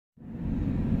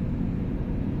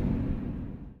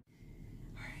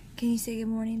Can you say good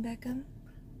morning, Beckham?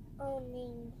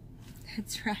 Morning.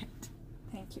 That's right.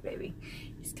 Thank you, baby.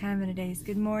 He's kind of in a daze.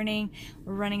 Good morning.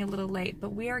 We're running a little late,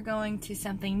 but we are going to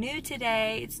something new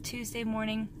today. It's Tuesday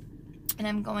morning, and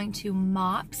I'm going to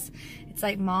MOPS. It's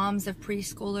like Moms of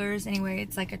Preschoolers. Anyway,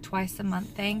 it's like a twice a month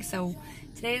thing. So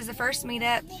today is the first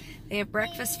meetup. They have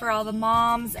breakfast for all the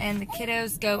moms, and the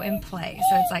kiddos go and play.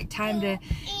 So it's like time to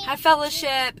have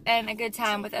fellowship and a good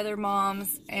time with other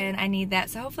moms, and I need that.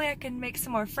 So hopefully I can make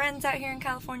some more friends out here in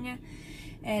California,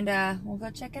 and we'll go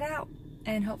check it out.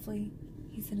 And hopefully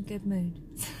he's in a good mood.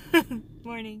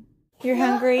 Morning. You're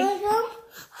hungry? I'm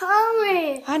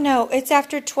hungry. I know. It's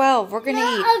after 12. We're going to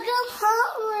eat. I'm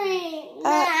hungry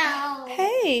now.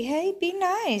 Hey, be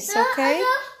nice, okay?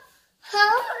 I'm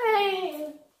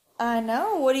hungry. I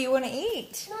know. What do you want to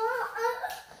eat?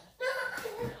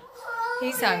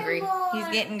 He's hungry. He's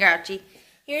getting grouchy.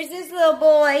 Here's this little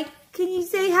boy. Can you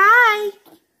say hi?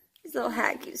 His little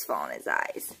hat keeps falling in his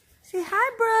eyes. Say hi,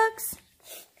 Brooks.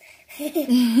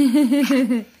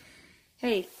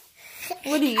 Hey,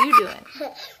 what are you doing?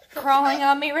 Crawling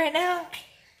on me right now?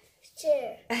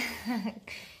 Sure.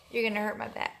 You're gonna hurt my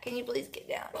back. Can you please get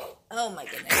down? Oh my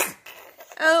goodness.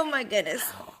 Oh my goodness.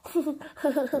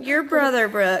 Your brother,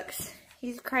 Brooks.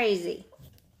 He's crazy.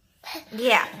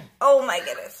 Yeah. Oh my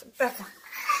goodness.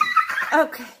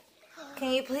 Okay.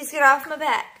 Can you please get off my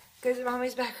back? Because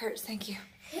mommy's back hurts. Thank you.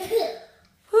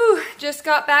 Whew. Just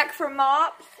got back from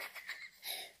MOPS.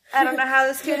 I don't know how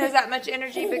this kid has that much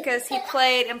energy because he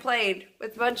played and played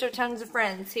with a bunch of tons of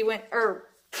friends. He went,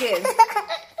 kids.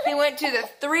 He went to the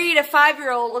 3 to 5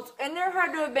 year olds, and there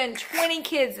had to have been 20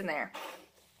 kids in there.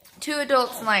 2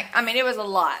 adults and it was a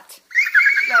lot.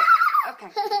 So, okay.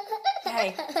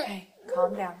 Hey,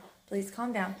 calm down. Please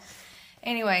calm down.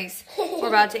 Anyways, we're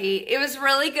about to eat. It was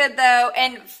really good though,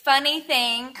 and funny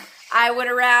thing, I went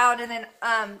around and then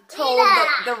told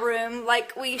the room,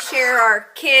 like we share our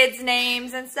kids'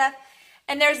 names and stuff.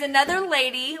 And there's another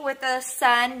lady with a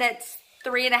son that's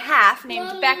 3.5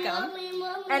 named Beckham.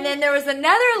 And then there was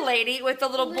another lady with a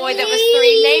little boy that was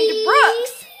 3 named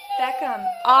Brooks. Beckham,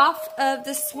 off of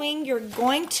the swing. You're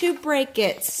going to break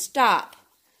it. Stop.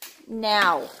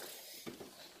 Now.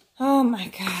 Oh my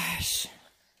gosh.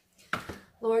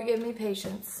 Lord, give me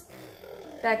patience.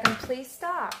 Beckham, please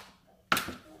stop.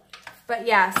 But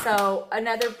yeah, so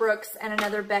another Brooks and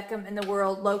another Beckham in the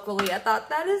world locally. I thought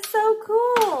that is so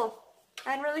cool.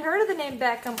 I hadn't really heard of the name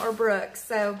Beckham or Brooks,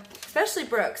 so especially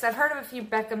Brooks. I've heard of a few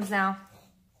Beckhams now,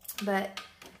 but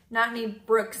not any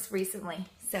Brooks recently.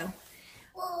 So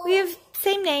we have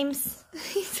same names.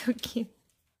 He's so cute.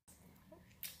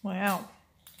 Wow.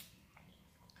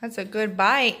 That's a good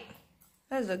bite.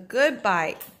 That is a good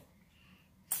bite.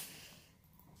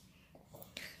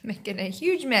 Making a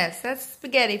huge mess. That's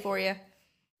spaghetti for you.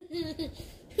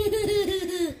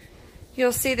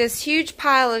 You'll see this huge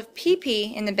pile of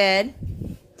pee-pee in the bed.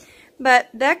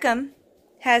 But Beckham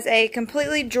has a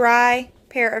completely dry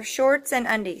pair of shorts and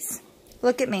undies.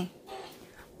 Look at me.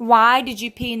 Why did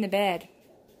you pee in the bed?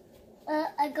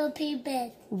 I go pee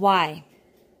bed. Why?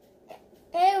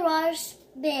 I wash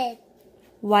bed.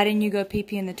 Why didn't you go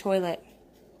pee-pee in the toilet?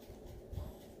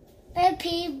 I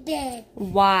pee bed.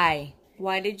 Why?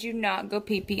 Why did you not go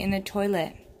pee-pee in the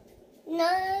toilet?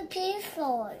 No pee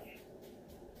floor.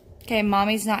 Okay,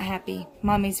 Mommy's not happy.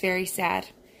 Mommy's very sad.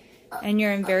 And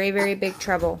you're in very, very big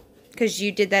trouble. Because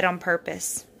you did that on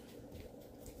purpose.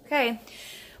 Okay,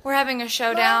 we're having a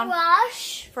showdown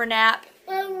for nap.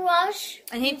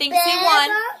 And he thinks he won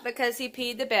because he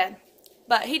peed the bed.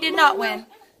 But he did not win.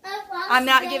 I'm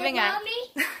not giving up.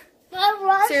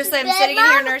 Seriously, I'm sitting in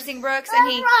here nursing Brooks,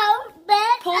 and he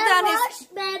pulled down his...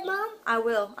 I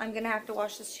will. I'm going to have to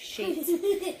wash the sheets.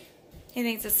 He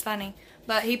thinks it's funny.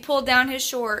 But he pulled down his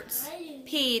shorts,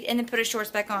 peed, and then put his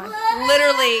shorts back on.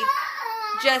 Literally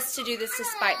just to do this to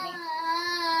spite me.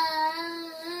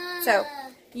 So,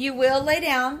 you will lay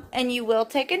down, and you will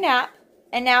take a nap.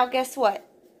 And now, guess what?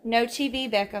 No TV,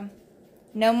 Beckham.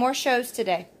 No more shows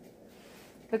today.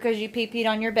 Because you pee-peed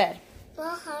on your bed.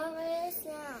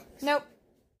 Nope.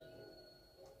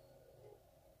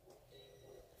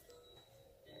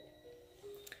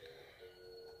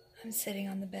 I'm sitting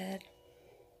on the bed.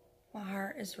 My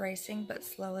heart is racing but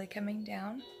slowly coming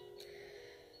down.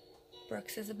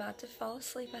 Brooks is about to fall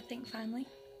asleep, I think, finally.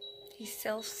 He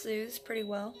self-soothes pretty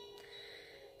well.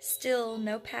 Still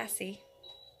no passy.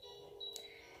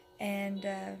 And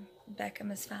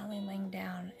Beckham is finally laying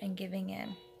down and giving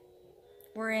in.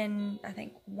 We're in, I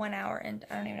think, 1 hour, and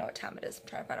I don't even know what time it is. I'm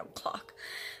trying to find a clock.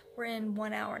 We're in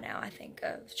 1 hour now, I think,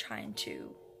 of trying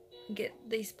to get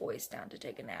these boys down to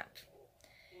take a nap.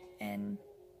 And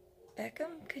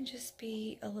Beckham can just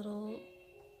be a little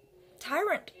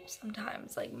tyrant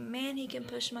sometimes. Like, man, he can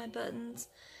push my buttons.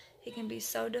 He can be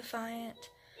so defiant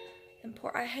and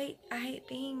poor. I hate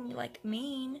being like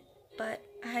mean, but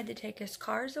I had to take his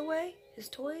cars away, his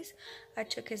toys. I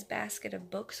took his basket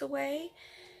of books away.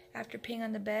 After peeing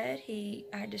on the bed, I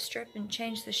had to strip and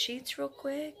change the sheets real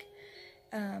quick.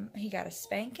 He got a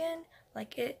spanking.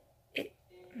 Like,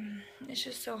 it's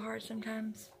just so hard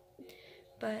sometimes.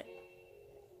 But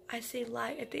I see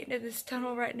light at the end of this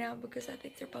tunnel right now because I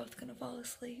think they're both going to fall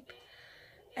asleep.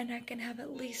 And I can have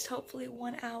at least, hopefully,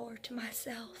 1 hour to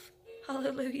myself.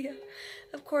 Hallelujah.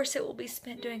 Of course, it will be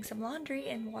spent doing some laundry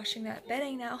and washing that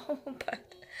bedding now.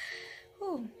 But,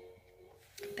 ooh,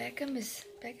 Beckham's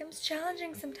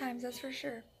challenging sometimes, that's for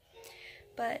sure.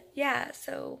 But, yeah,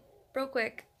 so, real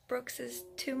quick, Brooks is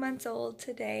 2 months old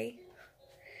today.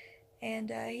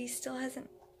 And he still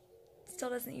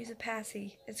doesn't use a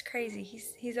passy. It's crazy.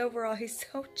 He's overall, he's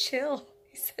so chill.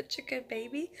 He's such a good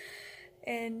baby.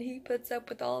 And he puts up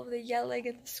with all of the yelling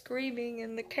and the screaming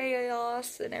and the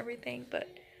chaos and everything, but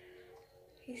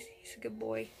he's a good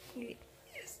boy. He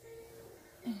is.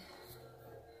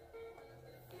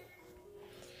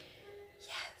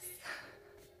 Yes.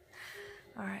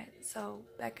 Alright, so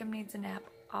Beckham needs a nap,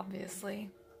 obviously.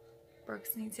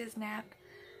 Brooks needs his nap.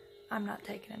 I'm not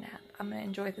taking a nap. I'm going to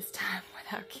enjoy this time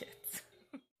without kids.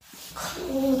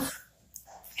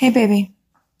 Hey, baby.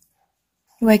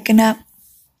 You waking up?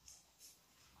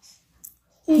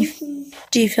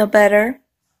 Do you feel better?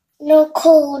 No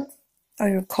cold. Oh,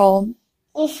 you're cold?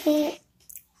 Well,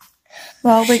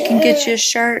 we can get you a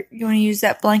shirt. You want to use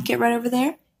that blanket right over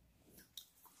there?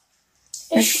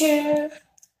 Sure.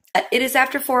 It is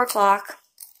after 4 o'clock.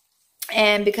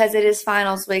 And because it is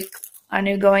finals week, I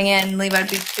knew going in Levi'd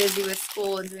be busy with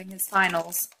school and doing his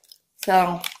finals.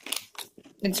 So,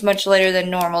 it's much later than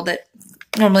normal. That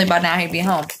normally by now he'd be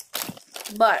home.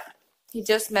 But he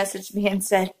just messaged me and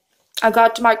said, I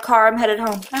got to my car, I'm headed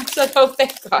home. I said, oh,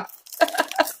 thank God.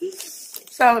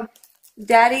 So,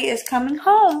 Daddy is coming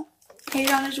home. He's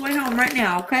on his way home right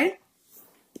now, okay?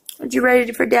 Are you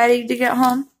ready for Daddy to get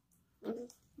home?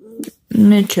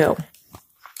 Me too.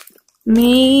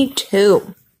 Me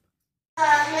too.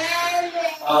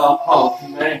 Oh,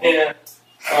 man.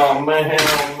 Oh, man.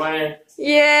 Oh, man.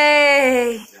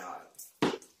 Yay.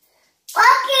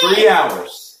 3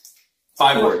 hours.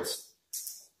 5 words.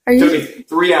 Are It took you me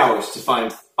 3 hours to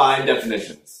find 5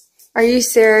 definitions. Are you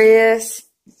serious?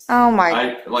 Oh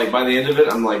my. Like, by the end of it,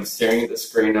 I'm, like, staring at the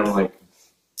screen, and I'm like,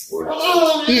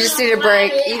 what? You just need a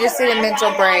break. You just need a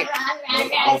mental break.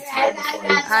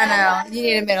 I know. You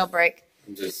need a mental break.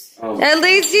 At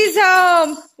least he's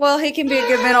home. Well, he can be a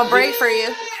good mental break for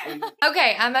you.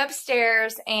 Okay, I'm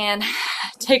upstairs and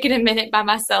taking a minute by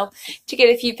myself to get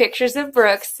a few pictures of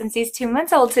Brooks since he's 2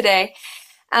 months old today.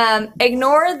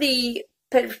 Ignore the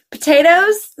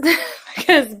potatoes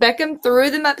because Beckham threw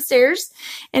them upstairs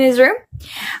in his room.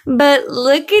 But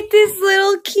look at this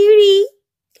little cutie.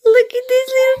 Look at this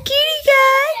little cutie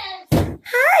guy.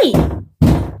 Hi.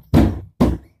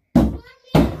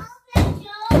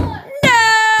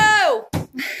 No!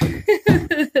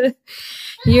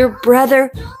 Your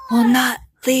brother will not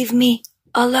leave me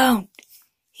alone.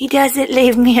 He doesn't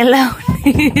leave me alone.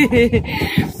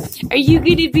 Are you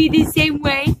going to be the same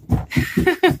way?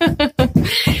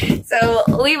 So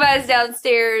Levi's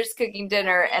downstairs cooking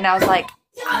dinner, and I was like,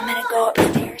 I'm going to go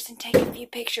upstairs and take a few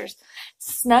pictures.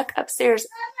 Snuck upstairs.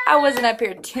 I wasn't up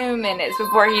here 2 minutes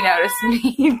before he noticed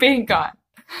me being gone.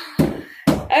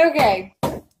 Okay.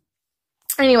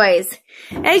 Anyways,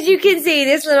 as you can see,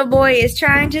 this little boy is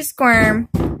trying to squirm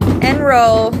and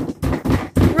roll.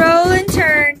 Roll and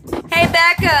turn. Hey,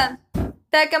 Beckham.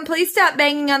 Beckham, please stop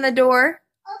banging on the door.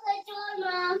 Okay,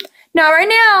 Mom. Not right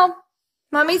now.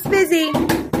 Mommy's busy.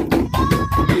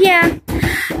 Yeah.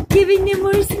 Giving them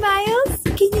more smiles.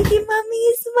 Can you give Mommy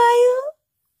a smile?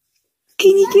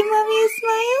 Can you give Mommy a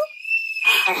smile?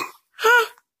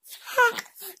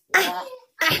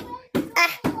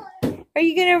 Are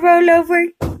you gonna roll over?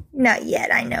 Not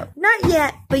yet, I know. Not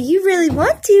yet, but you really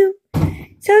want to.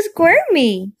 So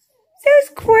squirmy. So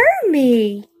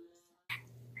squirmy.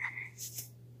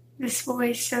 This boy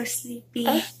is so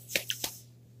sleepy.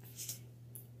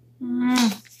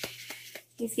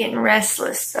 He's getting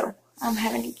restless, so I'm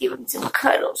having to give him some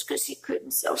cuddles because he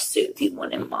couldn't self-soothe. He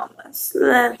wanted Mama's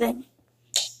loving.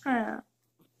 Oh.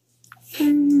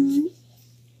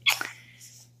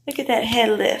 Look at that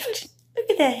head lift. Look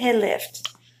at that head lift.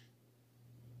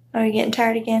 Oh, you getting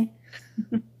tired again?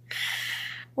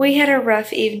 We had a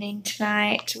rough evening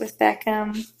tonight with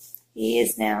Beckham. He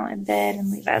is now in bed and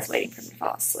Levi's waiting for him to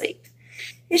fall asleep.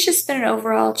 It's just been an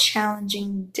overall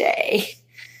challenging day.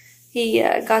 He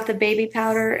got the baby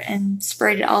powder and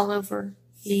sprayed it all over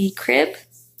the crib.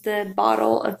 The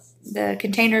bottle of the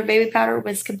container of baby powder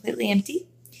was completely empty.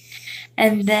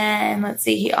 And then, let's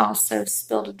see, he also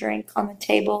spilled a drink on the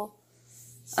table,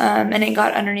 and it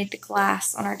got underneath the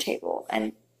glass on our table.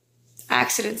 And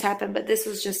accidents happen, but this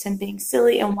was just him being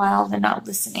silly and wild and not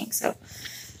listening. So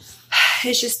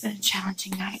it's just been a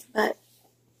challenging night, but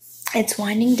it's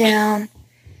winding down,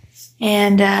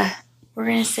 and we're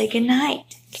going to say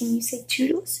goodnight. Can you say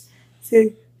toodles?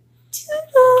 Say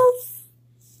toodles.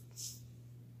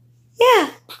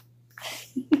 Yeah.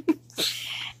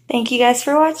 Thank you guys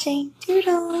for watching.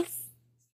 Toodles.